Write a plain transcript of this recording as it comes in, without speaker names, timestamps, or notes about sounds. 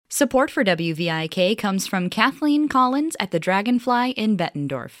Support for WVIK comes from Kathleen Collins at the Dragonfly in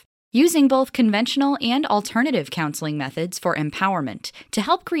Bettendorf, using both conventional and alternative counseling methods for empowerment to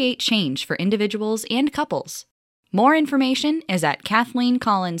help create change for individuals and couples. More information is at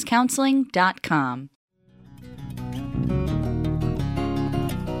KathleenCollinsCounseling.com.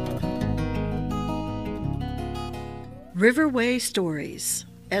 Riverway Stories,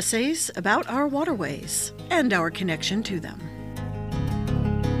 essays about our waterways and our connection to them.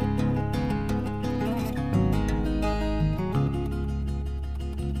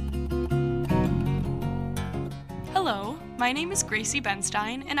 Hello, my name is Gracie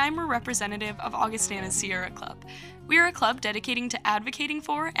Benstein, and I'm a representative of Augustana Sierra Club. We are a club dedicating to advocating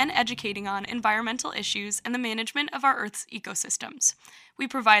for and educating on environmental issues and the management of our Earth's ecosystems. We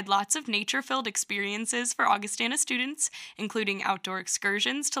provide lots of nature-filled experiences for Augustana students, including outdoor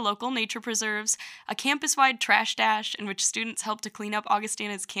excursions to local nature preserves, a campus-wide trash dash in which students help to clean up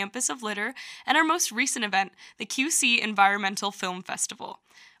Augustana's campus of litter, and our most recent event, the QC Environmental Film Festival.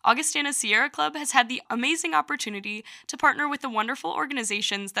 Augustana Sierra Club has had the amazing opportunity to partner with the wonderful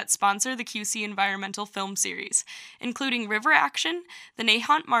organizations that sponsor the QC Environmental Film Series, including River Action, the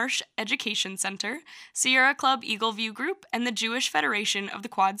Nahant Marsh Education Center, Sierra Club Eagle View Group, and the Jewish Federation of the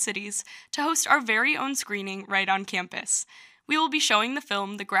Quad Cities, to host our very own screening right on campus. We will be showing the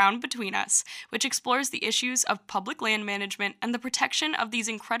film The Ground Between Us, which explores the issues of public land management and the protection of these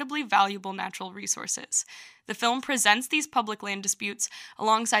incredibly valuable natural resources. The film presents these public land disputes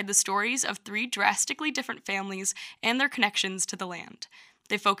alongside the stories of three drastically different families and their connections to the land.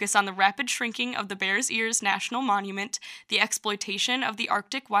 They focus on the rapid shrinking of the Bears Ears National Monument, the exploitation of the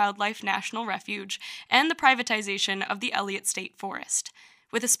Arctic Wildlife National Refuge, and the privatization of the Elliott State Forest.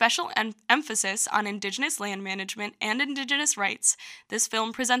 With a special emphasis on Indigenous land management and Indigenous rights, this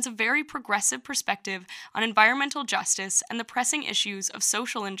film presents a very progressive perspective on environmental justice and the pressing issues of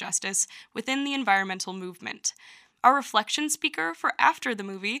social injustice within the environmental movement. Our reflection speaker for after the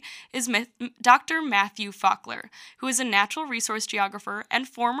movie is Dr. Matthew Faulkner, who is a natural resource geographer and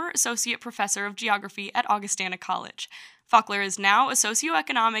former associate professor of geography at Augustana College. Faulkner is now a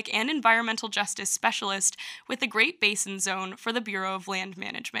socioeconomic and environmental justice specialist with the Great Basin Zone for the Bureau of Land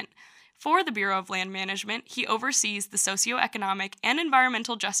Management. For the Bureau of Land Management, he oversees the socioeconomic and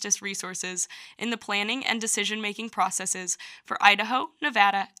environmental justice resources in the planning and decision-making processes for Idaho,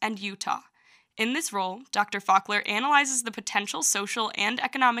 Nevada, and Utah. In this role, Dr. Faulkner analyzes the potential social and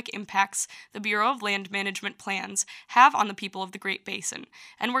economic impacts the Bureau of Land Management plans have on the people of the Great Basin,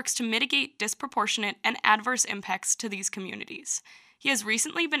 and works to mitigate disproportionate and adverse impacts to these communities. He has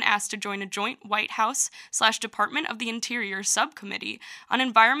recently been asked to join a joint White House/Department of the Interior subcommittee on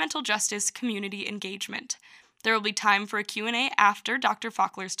environmental justice community engagement. There will be time for a Q&A after Dr.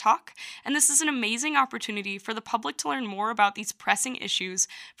 Faulkner's talk, and this is an amazing opportunity for the public to learn more about these pressing issues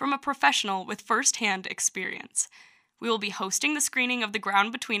from a professional with first-hand experience. We will be hosting the screening of The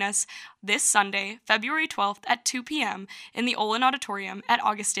Ground Between Us this Sunday, February 12th at 2 p.m. in the Olin Auditorium at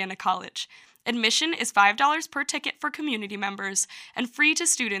Augustana College. Admission is $5 per ticket for community members and free to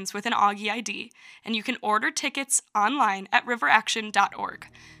students with an Augie ID, and you can order tickets online at riveraction.org.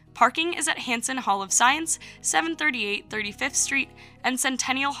 Parking is at Hanson Hall of Science, 738 35th Street, and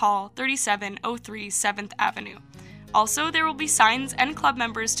Centennial Hall, 3703 7th Avenue. Also, there will be signs and club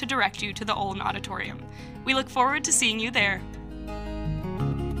members to direct you to the Olin Auditorium. We look forward to seeing you there.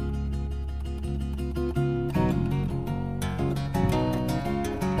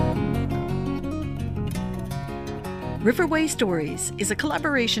 Riverway Stories is a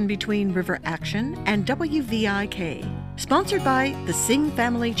collaboration between River Action and WVIK, sponsored by the Singh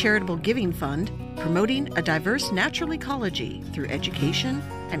Family Charitable Giving Fund, promoting a diverse natural ecology through education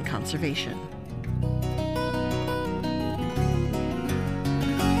and conservation.